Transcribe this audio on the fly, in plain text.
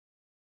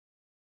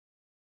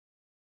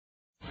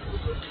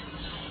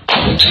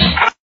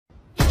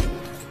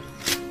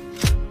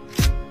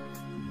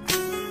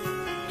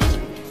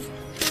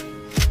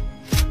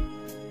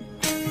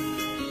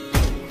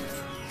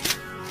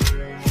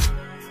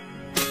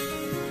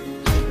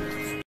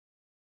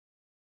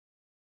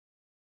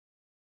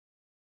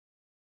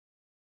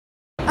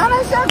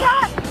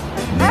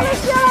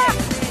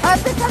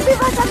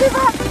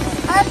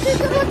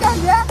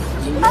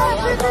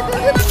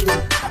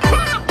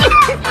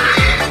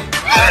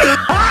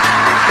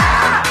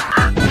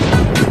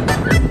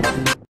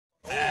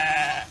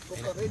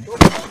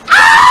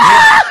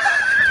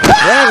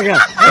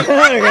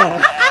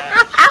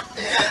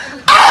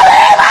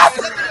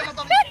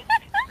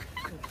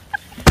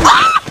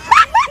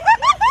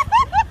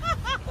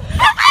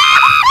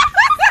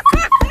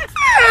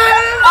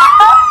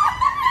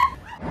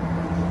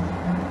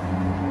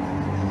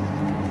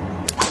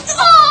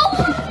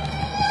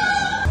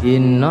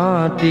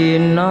Inna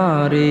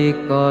dinari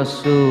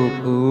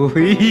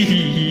kasukuhi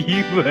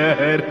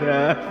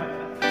bara.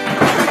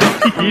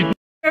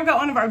 I've got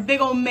one of our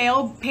big old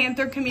male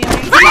panther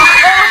chameleons. Oh,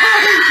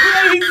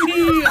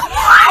 crazy!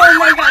 Oh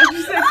my gosh,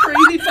 just that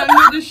crazy tongue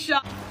you just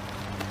shot.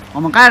 我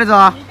们开着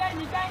走，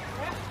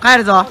开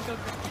着走。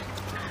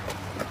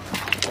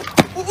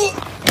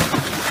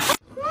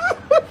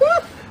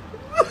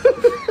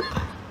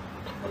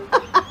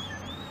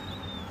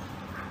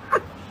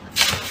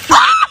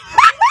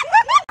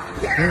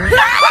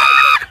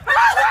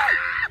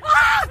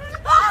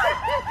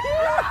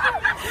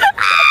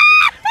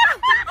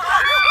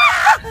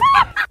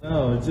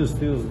Oh, it just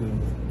feels good.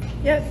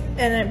 Yep,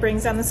 and it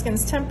brings down the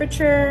skin's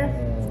temperature.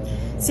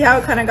 See how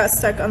it kind of got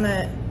stuck on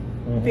the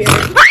beard?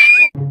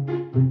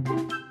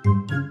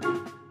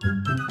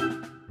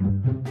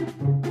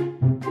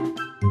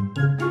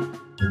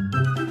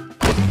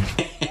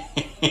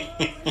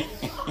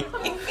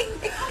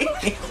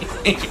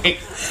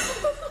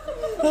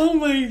 Oh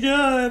my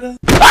god.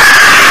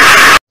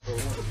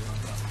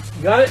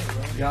 Got it?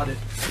 Got it.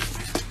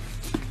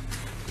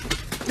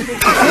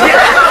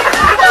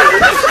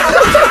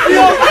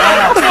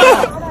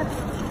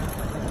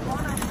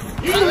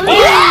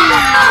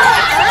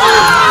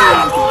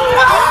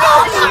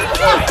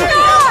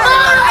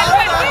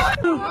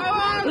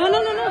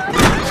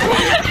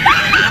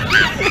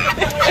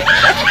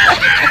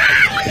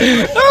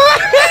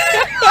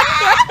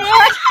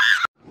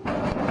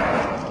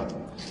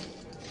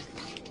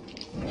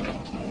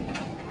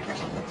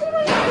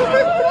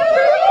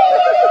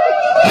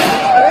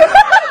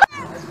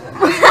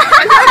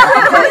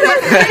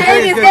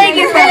 Thank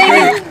you.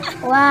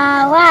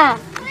 Wow, wow.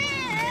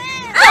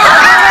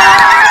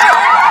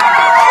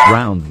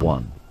 Round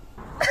 1.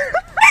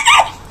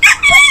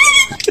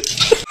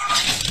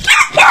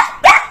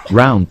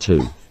 Round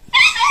 2.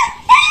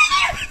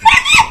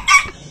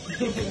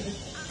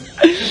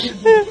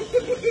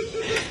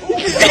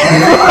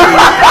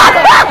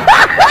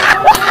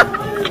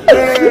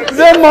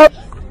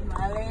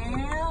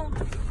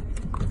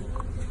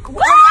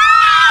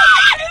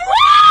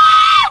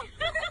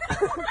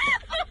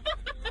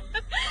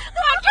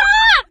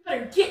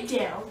 Get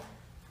down.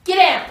 Get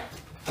down.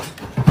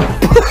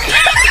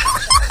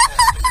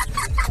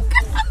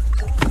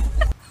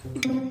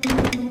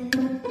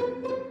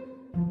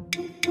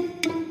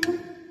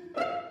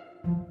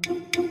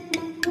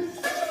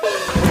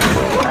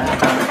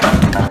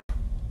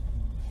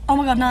 Oh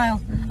my god, Niall.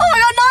 Oh my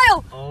god,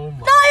 Niall! Oh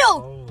my Niall!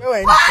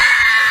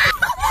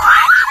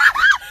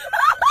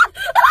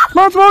 Come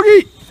on, Smokey!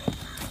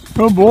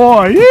 Good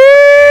boy!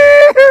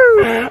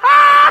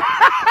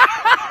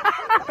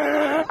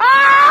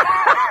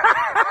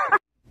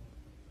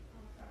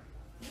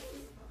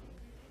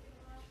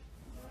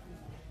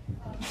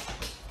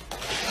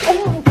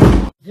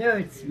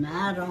 Dude,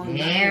 smart on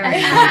There.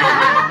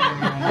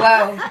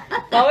 Whoa.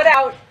 Blow it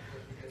out.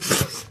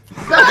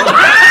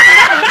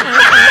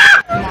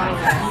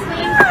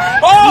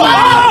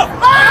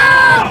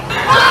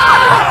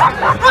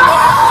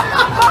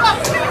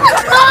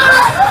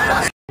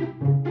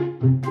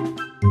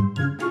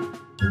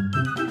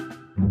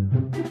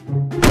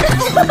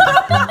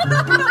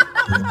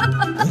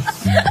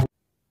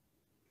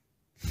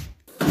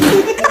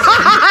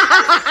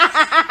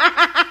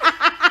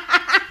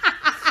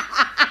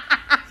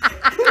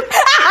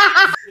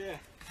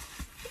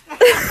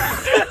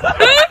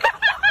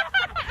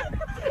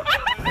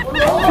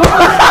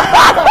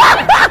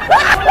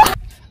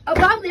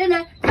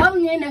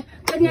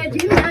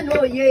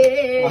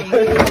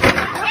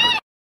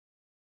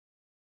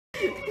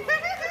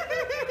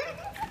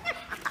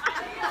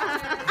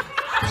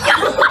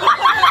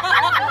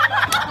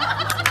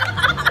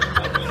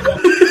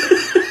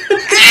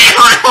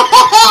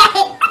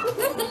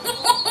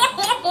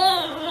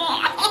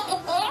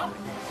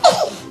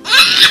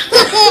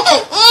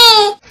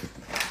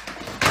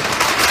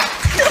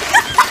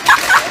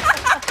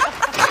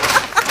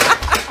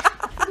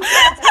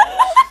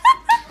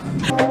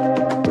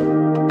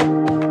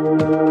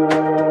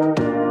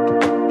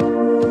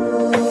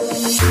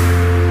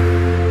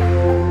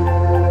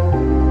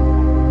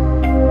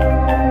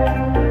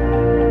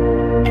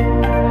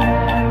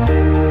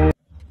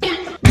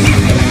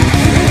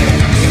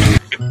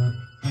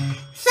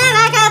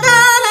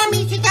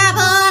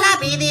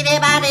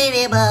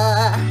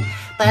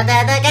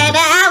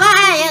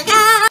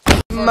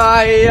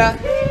 Maya,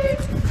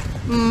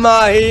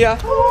 Maya,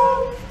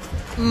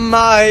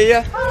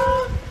 Maya,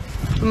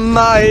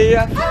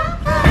 Maya.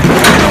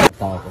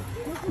 Tao ko.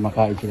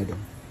 Kumakain sila doon.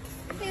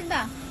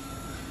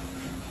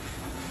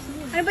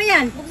 Ano ba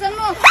yan? Buksan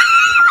mo!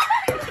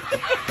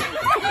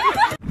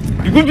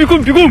 Bigum, bigum,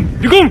 bigum,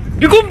 bigum,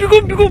 bigum,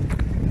 bigum, bigum.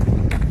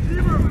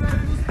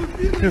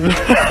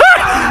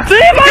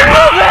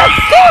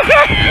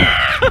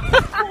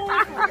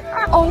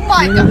 Oh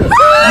my god.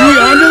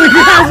 Under the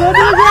grass,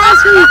 under the grass.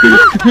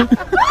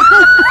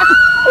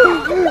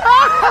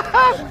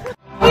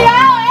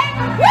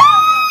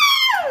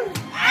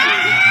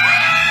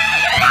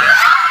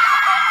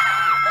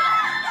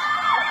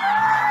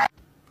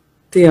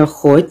 Ты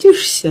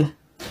охотишься?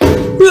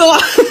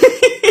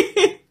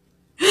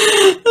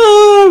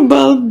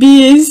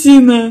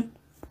 Балбесина!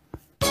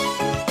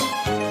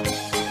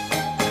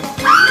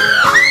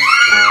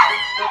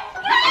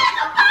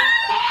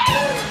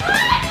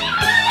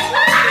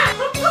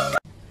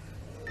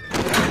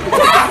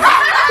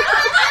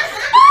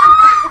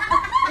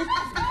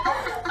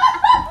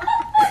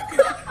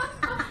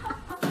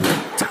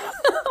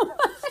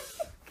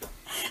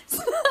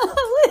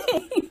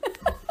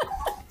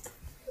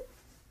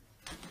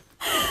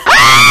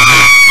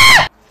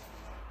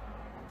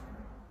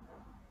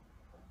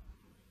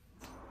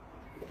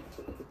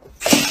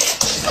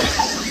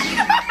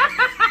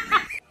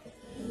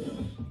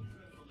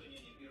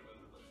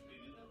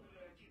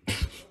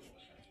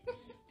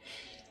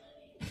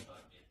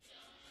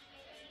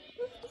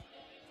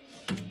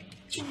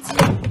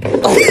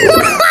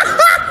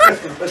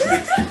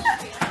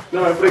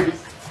 Давай, прыгай.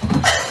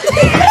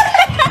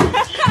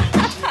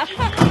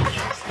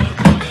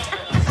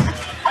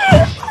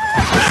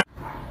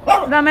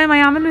 Dami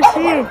mayaman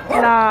Lucy.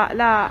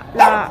 La.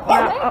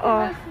 Oo.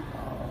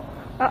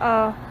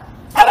 Oo.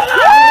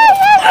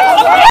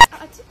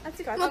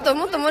 もっと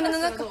もっと森の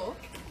中。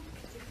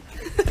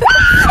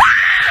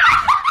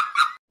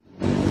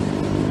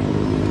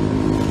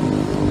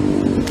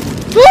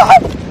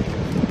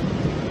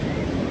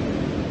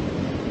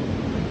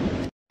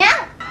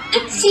1、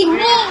2、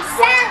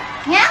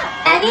3、にゃん、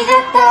ありが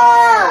と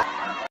う。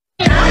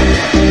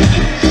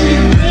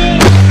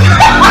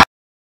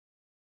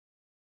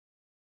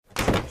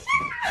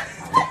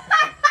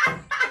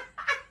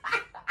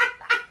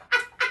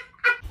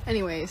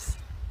Anyways.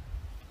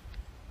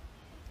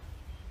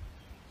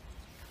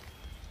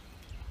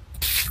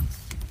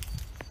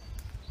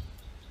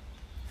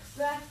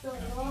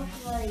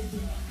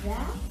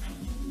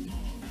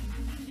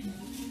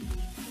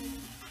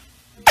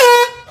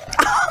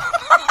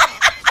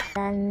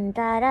 Dun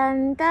dun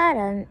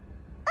dun.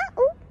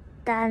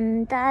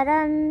 Dun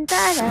dun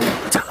dun.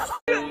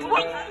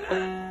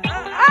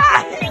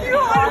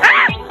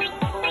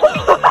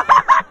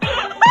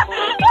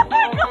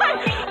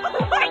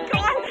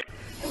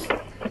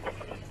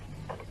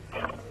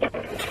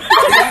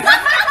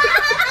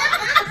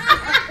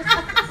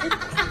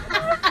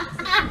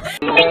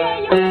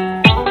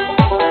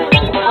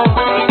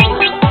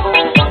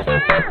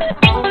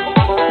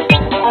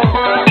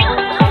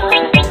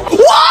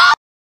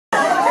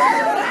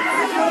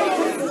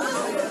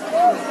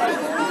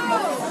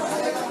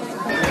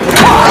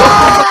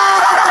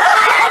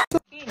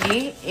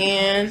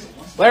 And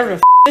whatever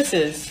the this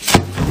is.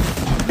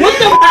 What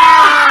the?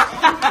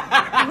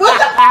 What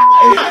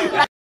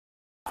the?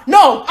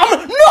 No!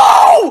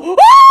 No!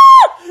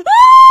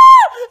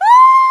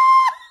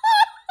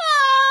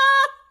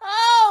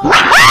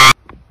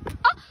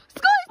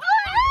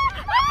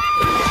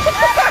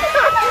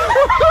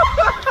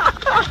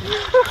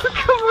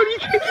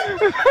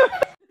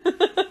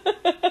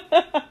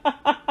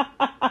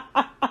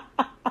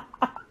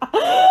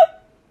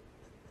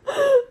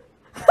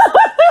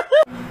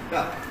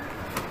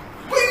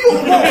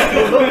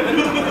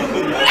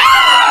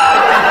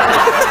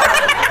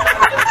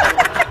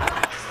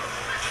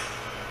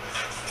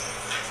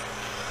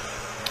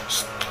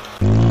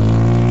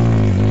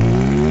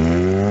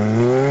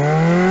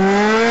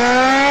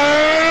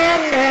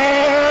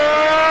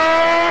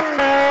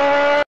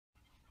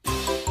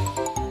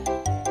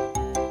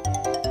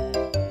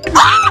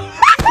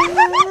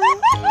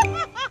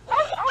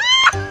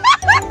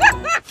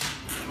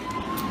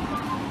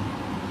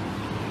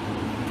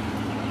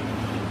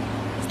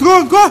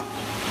 Go!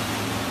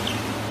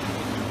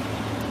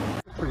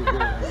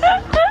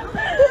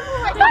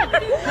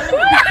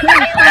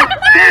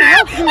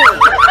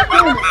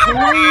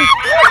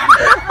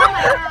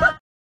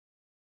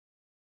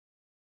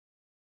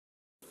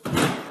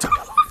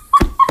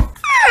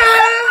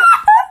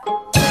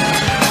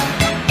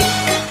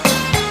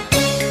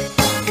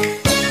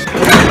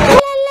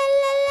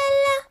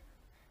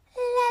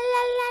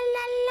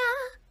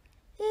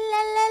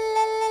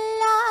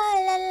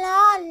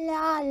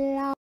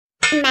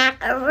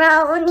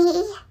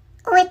 Macaroni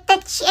with the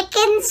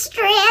chicken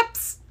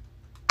strips.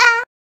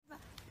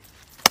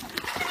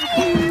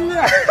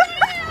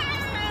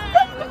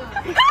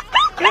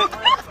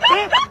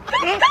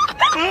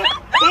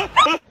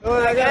 Oh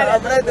my god,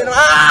 I'm ready.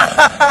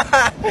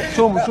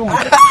 Чому?